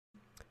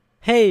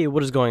Hey,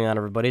 what is going on,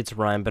 everybody? It's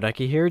Ryan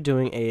Badecki here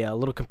doing a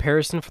little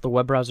comparison for the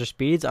web browser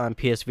speeds on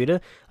PS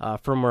Vita,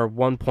 firmware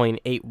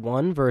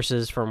 1.81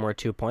 versus firmware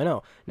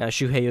 2.0. Now,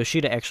 Shuhei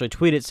Yoshida actually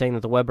tweeted saying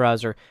that the web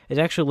browser is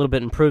actually a little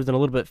bit improved and a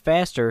little bit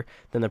faster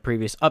than the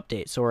previous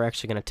update, so we're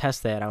actually going to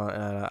test that.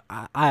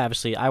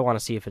 I want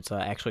to see if it's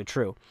actually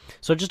true.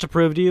 So just to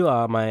prove to you,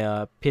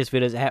 my PS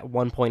Vita is at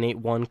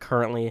 1.81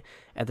 currently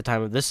at the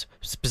time of this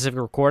specific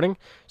recording.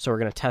 So we're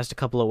going to test a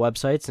couple of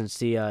websites and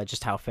see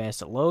just how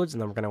fast it loads, and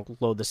then we're going to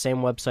load the same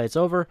websites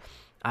over.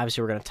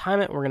 Obviously, we're going to time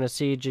it. We're going to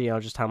see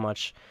just how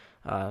much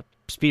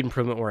speed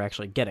improvement we're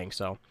actually getting.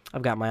 So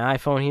I've got my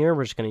iPhone here.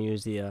 We're just going to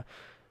use the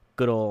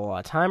good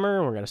old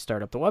timer. We're going to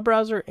start up the web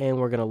browser, and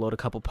we're going to load a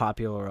couple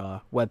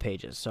popular web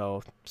pages.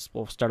 So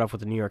we'll start off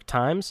with the New York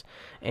Times,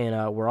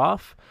 and we're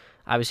off.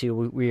 Obviously,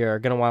 we are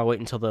going to want to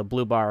wait until the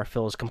blue bar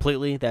fills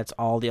completely. That's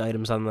all the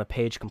items on the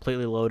page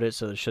completely loaded,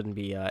 so there shouldn't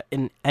be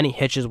any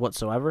hitches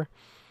whatsoever.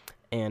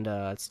 And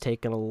it's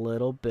taken a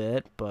little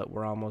bit, but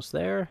we're almost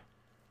there.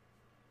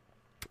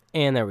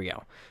 And there we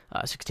go,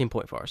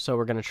 16.4. So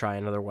we're going to try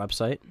another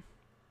website.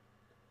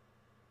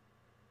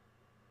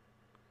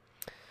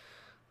 I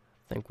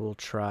think we'll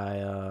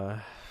try,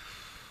 I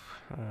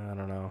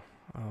don't know.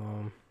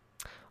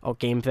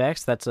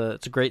 Gamefaqs.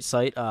 It's a great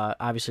site.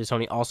 Obviously,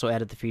 Sony also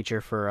added the feature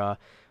for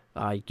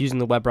using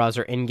the web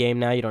browser in-game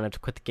now. You don't have to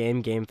quit the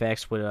game.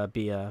 Gamefaqs would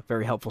be a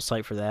very helpful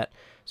site for that.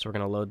 So we're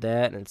going to load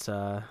that, and it's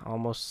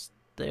almost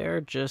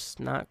there, just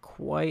not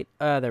quite.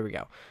 There we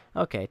go.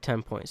 Okay,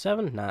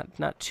 10.7.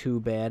 Not too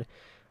bad.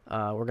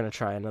 We're going to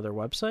try another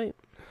website,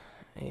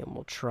 and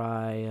we'll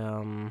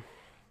try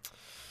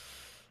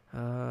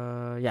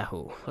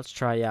Yahoo. Let's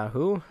try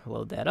Yahoo.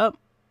 Load that up.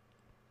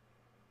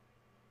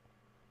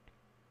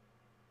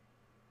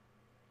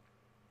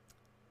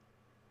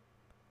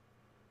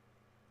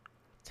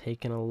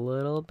 Taking a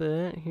little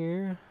bit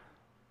here.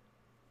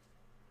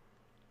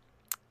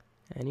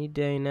 Any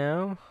day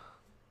now.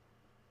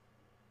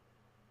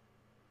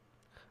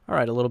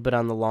 Alright, a little bit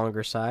on the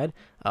longer side.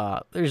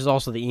 There's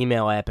also the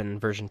email app in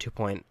version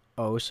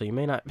 2.0, so you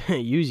may not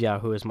use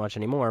Yahoo as much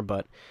anymore,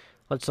 but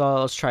let's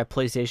try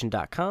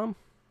PlayStation.com.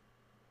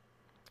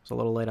 It's a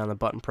little late on the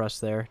button press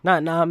there.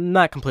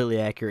 Not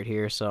completely accurate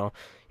here, so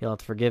you'll have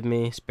to forgive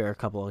me. Spare a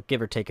couple,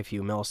 give or take a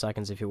few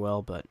milliseconds, if you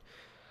will, but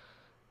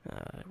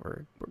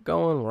we're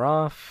going, we're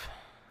off.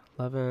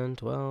 11,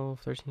 12,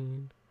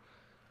 13.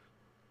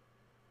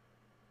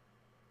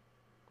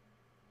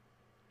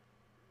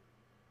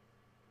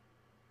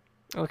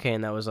 Okay,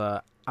 and that was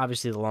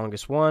obviously the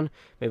longest one.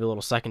 Maybe a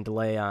little second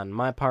delay on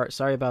my part.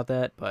 Sorry about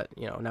that, but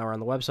now we're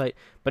on the website.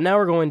 But now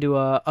we're going to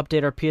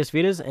update our PS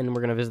Vitas, and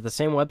we're going to visit the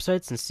same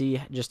websites and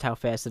see just how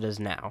fast it is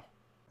now.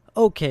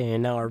 Okay,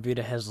 and now our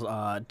Vita has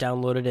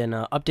downloaded and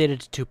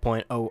updated to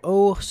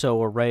 2.00, so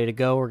we're ready to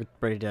go. We're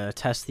ready to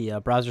test the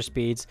browser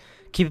speeds.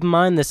 Keep in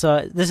mind, this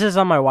is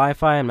on my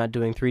Wi-Fi. I'm not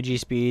doing 3G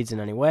speeds in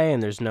any way,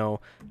 and there's no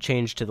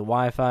change to the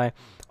Wi-Fi.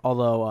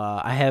 Although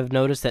I have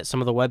noticed that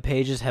some of the web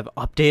pages have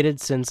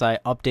updated since I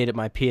updated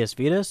my PS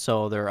Vita,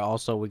 so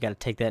we got to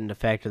take that into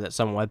factor that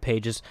some web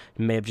pages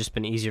may have just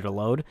been easier to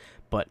load.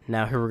 But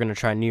now here we're going to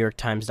try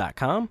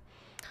NewYorkTimes.com.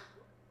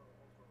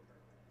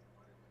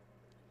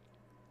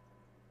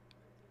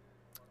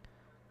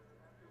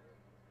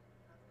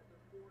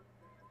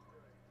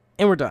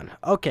 And we're done.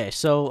 Okay,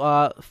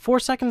 so 4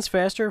 seconds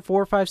faster,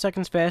 4 or 5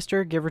 seconds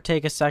faster, give or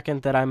take a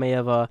second that I may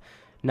have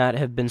not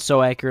have been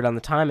so accurate on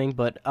the timing,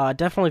 but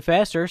definitely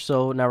faster.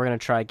 So now we're going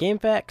to try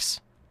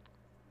Gamefaqs.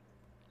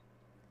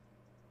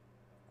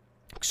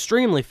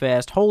 Extremely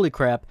fast. Holy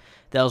crap,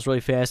 that was really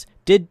fast.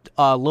 Did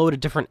load a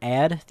different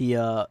ad.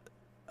 The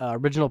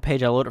original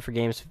page I loaded for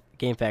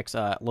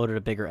Gamefaqs loaded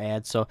a bigger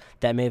ad, so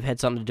that may have had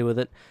something to do with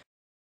it.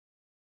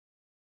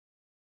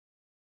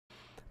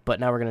 But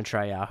now we're going to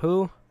try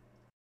Yahoo.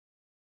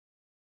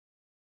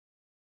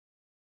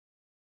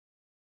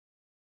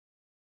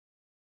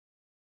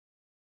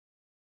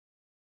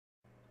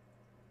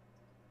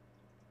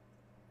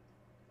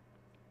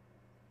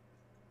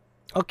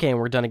 Okay, and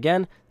we're done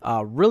again.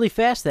 Really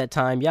fast that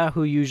time.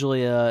 Yahoo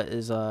usually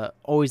is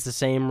always the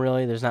same,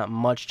 really. There's not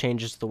much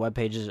changes to the web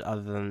pages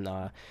other than,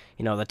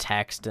 the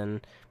text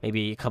and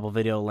maybe a couple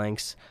video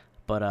links.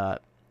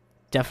 But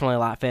definitely a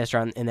lot faster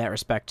in that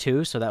respect,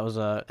 too. So that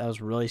was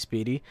really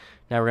speedy.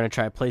 Now we're going to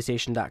try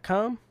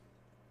PlayStation.com.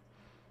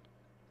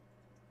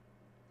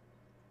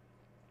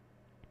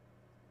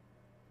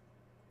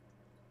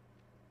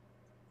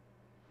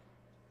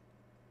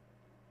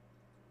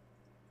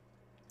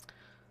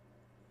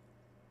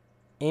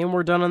 And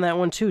we're done on that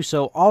one too.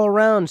 So all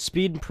around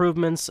speed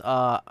improvements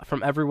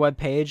from every web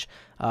page.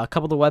 A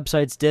couple of the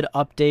websites did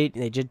update.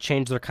 They did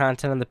change their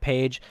content on the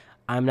page.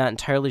 I'm not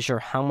entirely sure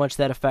how much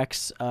that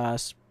affects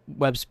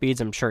web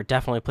speeds. I'm sure it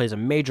definitely plays a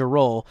major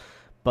role,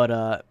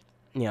 but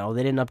they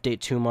didn't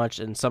update too much,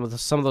 and some of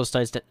those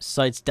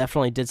sites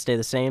definitely did stay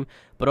the same.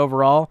 But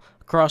overall,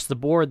 across the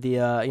board,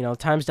 the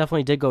times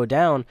definitely did go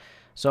down.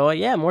 So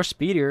yeah, more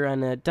speedier,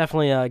 and it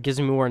definitely gives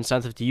me more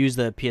incentive to use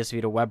the PS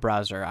Vita web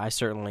browser. I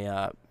certainly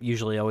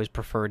usually always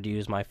prefer to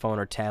use my phone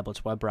or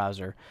tablet's web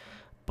browser.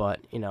 but,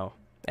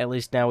 at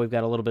least now we've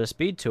got a little bit of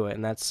speed to it,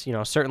 and that's,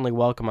 certainly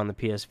welcome on the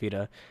PS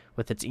Vita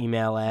with its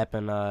email app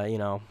and,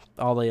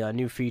 all the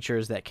new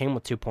features that came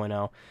with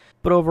 2.0.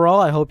 But overall,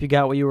 I hope you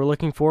got what you were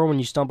looking for when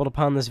you stumbled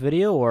upon this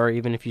video, or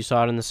even if you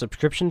saw it in the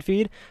subscription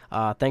feed.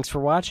 Thanks for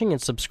watching,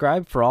 and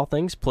subscribe for all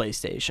things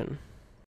PlayStation.